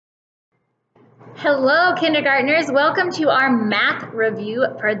Hello, kindergartners. Welcome to our math review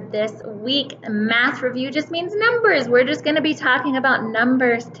for this week. Math review just means numbers. We're just going to be talking about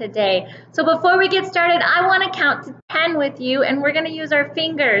numbers today. So before we get started, I want to count to 10 with you, and we're going to use our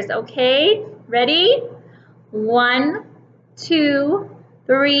fingers, okay? Ready? 1, 2,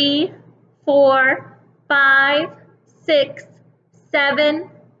 3, 4, 5, 6, 7,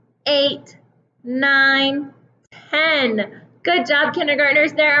 8, 9, 10. Good job,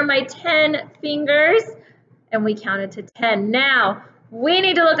 kindergartners. There are my 10 fingers, and we counted to 10. Now, we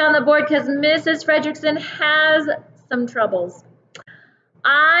need to look on the board because Mrs. Fredrickson has some troubles.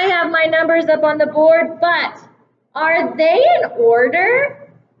 I have my numbers up on the board, but are they in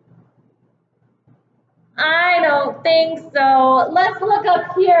order? I don't think so. Let's look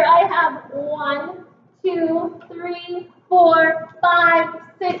up here. I have 1, 2, 3, 4, 5,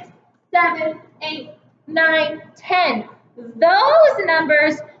 6, 7, 8, 9, 10. Those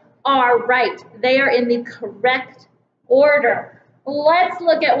numbers are right. They are in the correct order. Let's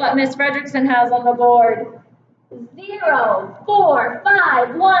look at what Miss Fredrickson has on the board. 0, 4,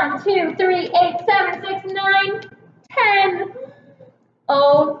 5, 1, 2, 3, 8, 7, 6, 9, 10.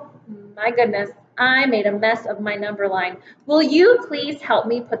 Oh my goodness, I made a mess of my number line. Will you please help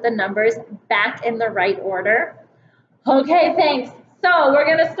me put the numbers back in the right order? Okay, thanks. So we're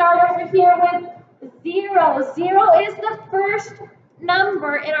going to start over here with 0. 0 is the first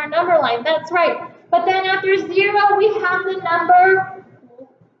number in our number line. That's right. But then after 0, we have the number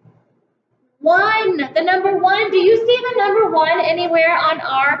 1. The number 1. Do you see the number 1 anywhere on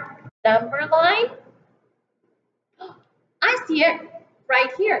our number line? I see it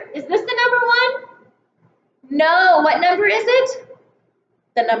right here. Is this the number 1? No. What number is it?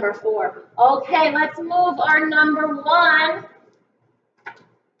 The number 4. Okay, let's move our number 1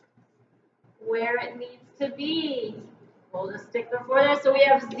 where it needs to be. We'll just stick the 4 there. So we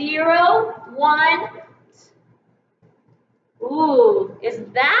have 0, 1. Ooh, is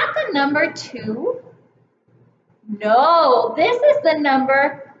that the number 2? No, this is the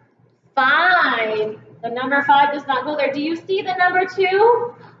number 5. The number 5 does not go there. Do you see the number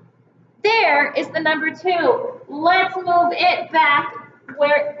 2? There is the number 2. Let's move it back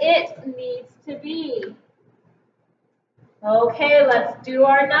where it needs to be. Okay, let's do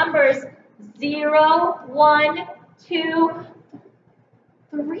our numbers. 0, 1, 2,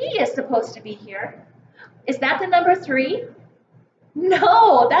 3 is supposed to be here. Is that the number 3?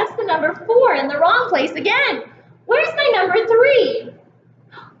 No, that's the number 4 in the wrong place again. Where's my number 3?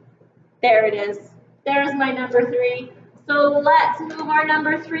 There it is. There's my number 3. So let's move our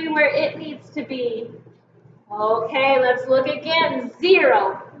number 3 where it needs to be. Okay, let's look again.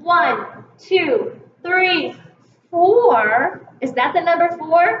 0, 1, 2, 3, 4. Is that the number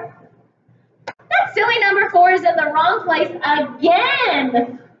 4? That silly number 4 is in the wrong place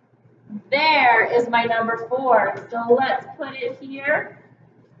again. There is my number 4. So let's put it here.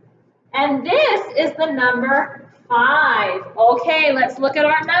 And this is the number 5. Okay, let's look at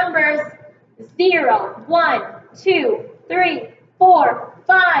our numbers. 0, 1, 2, 3, 4,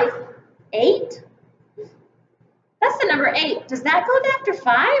 5, 8. That's the number 8. Does that go after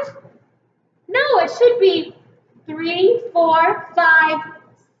 5? No, it should be 3, 4, 5,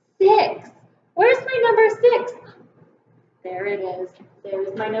 6. Where's my number 6? There it is.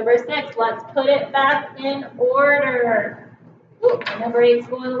 There's my number 6. Let's put it back in order. Ooh, my number 8 is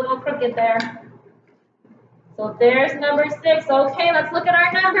going a little crooked there. So there's number 6. Okay, let's look at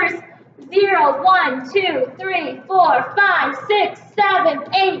our numbers. 0, 1, 2, 3, 4, 5, 6,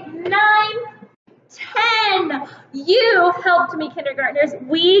 7, 8, 9, 10. You helped me, kindergartners.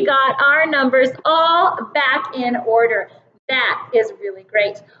 We got our numbers all back in order. That is really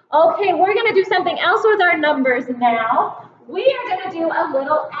great. Okay, we're going to do something else with our numbers now. We are going to do a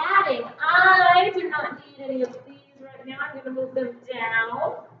little adding. I do not need any of these right now. I'm going to move them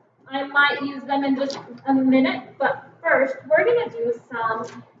down. I might use them in just a minute, but first we're going to do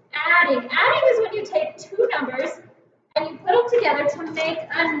some adding. Adding is when you take two numbers and you put them together to make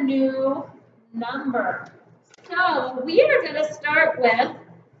a new number. So we are going to start with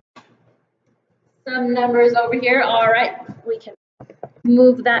some numbers over here. All right, we can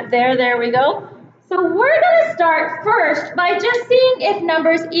move that there. There we go. So we're going to start first by just seeing if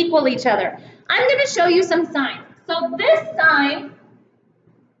numbers equal each other. I'm going to show you some signs. So this sign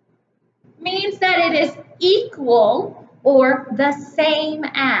means that it is equal or the same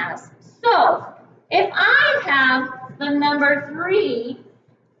as. So if I have the number 3,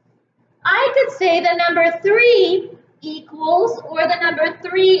 I could say the number 3 equals, or the number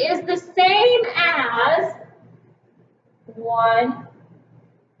 3 is the same as 1,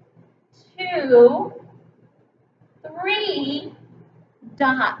 2, 3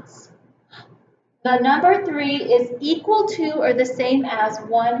 dots. The number 3 is equal to or the same as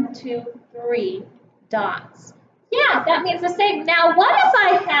 1, 2, 3 dots. Yeah, that means the same. Now, what if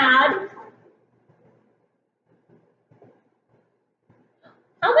I had,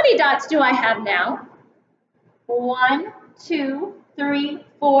 how many dots do I have now? 1, 2, 3,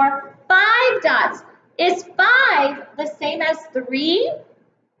 4, 5 dots. Is 5 the same as 3?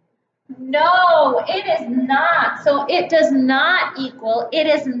 No, it is not. So it does not equal. It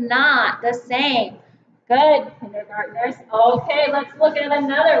is not the same. Good, kindergartners. Okay, let's look at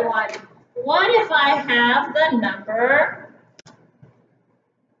another one. What if I have the number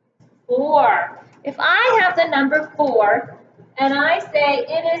 4? If I have the number 4 and I say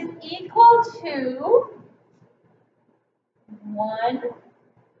it is equal to 1,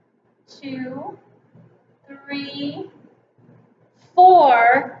 2, 3,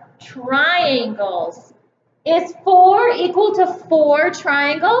 4 triangles. Is 4 equal to 4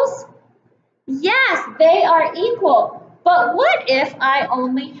 triangles? Yes, they are equal. But what if I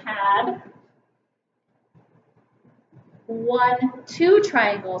only had 1, 2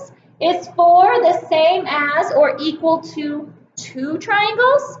 triangles? Is 4 the same as or equal to 2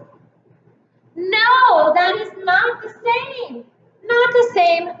 triangles? No, that is not the same. Not the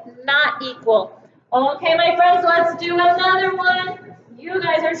same, not equal. Okay, my friends, let's do another one. You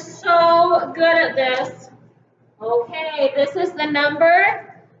guys are so good at this. Okay, this is the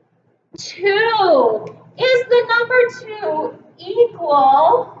number 2. Is the number 2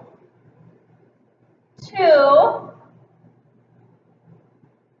 equal to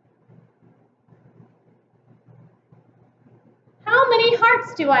how many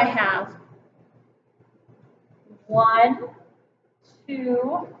hearts do I have? 1,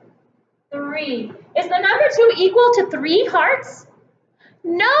 2, 3. Is the number 2 equal to 3 hearts?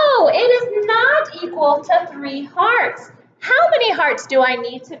 No, it is not equal to 3 hearts. How many hearts do I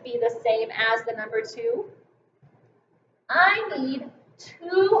need to be the same as the number 2? I need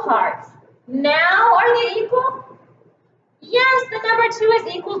 2 hearts. Now, are they equal? Yes, the number 2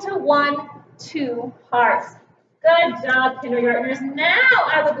 is equal to 1, 2 hearts. Good job, kindergartners. Now,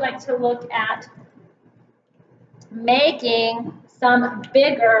 I would like to look at making some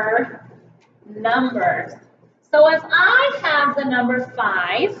bigger numbers. So if I have the number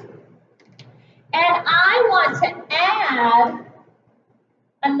 5 and I want to add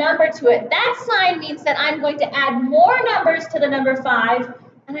a number to it, that sign means that I'm going to add more numbers to the number 5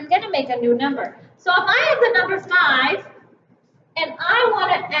 and I'm going to make a new number. So if I have the number 5 and I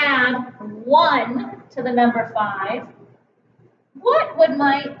want to add 1 to the number 5, what would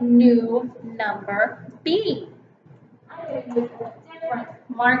my new number be? I'm going to use a different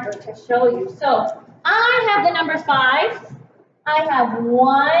marker to show you. So I have the number 5. I have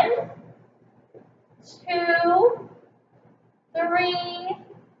 1, 2, 3,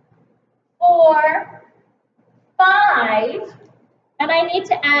 4, 5, and I need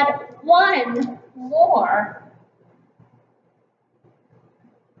to add 1 more.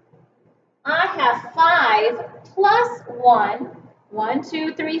 I have 5 plus 1. 1,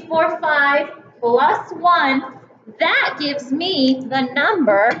 2, 3, 4, 5 plus 1. That gives me the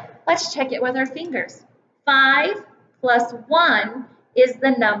number. Let's check it with our fingers. 5 plus 1 is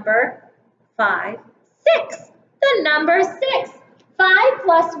the number 5, 6. The number 6. 5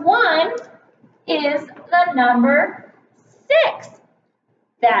 plus 1 is the number 6.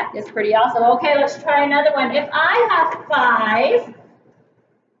 That is pretty awesome. Okay, let's try another one. If I have 5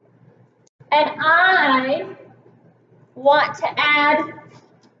 and I want to add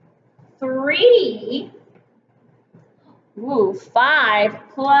 3, 5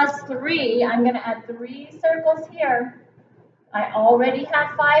 plus 3, I'm going to add 3 circles here. I already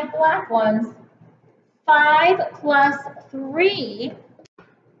have 5 black ones. 5 plus 3,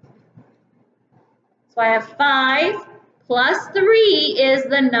 so I have 5 plus 3 is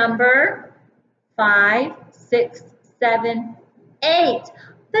the number 5, 6, 7, 8.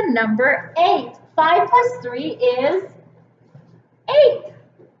 The number 8. 5 plus 3 is 8.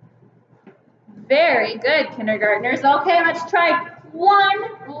 Very good, kindergartners. Okay, let's try one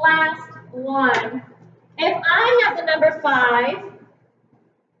last one. If I have the number 5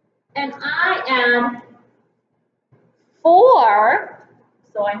 and I add 4,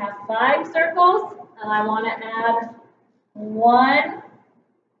 so I have 5 circles and I want to add 1,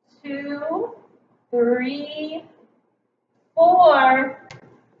 2, 3, 4.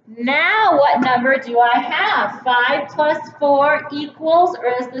 Now what number do I have? 5 plus 4 equals or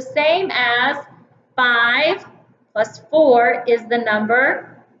is the same as 5 plus 4 is the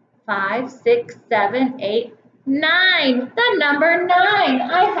number 5, 6, 7, 8, 9. The number 9.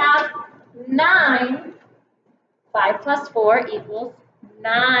 I have 9. 5 plus 4 equals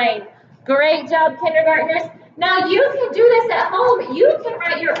 9. Great job, kindergartners. Now you can do this at home. You can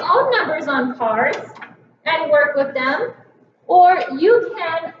write your own numbers on cards and work with them. Or you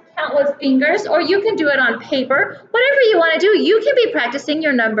can count with fingers, or you can do it on paper. Whatever you want to do, you can be practicing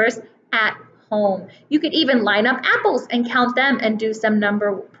your numbers at home. You could even line up apples and count them and do some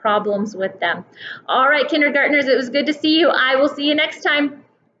number problems with them. All right, kindergartners, it was good to see you. I will see you next time.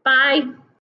 Bye.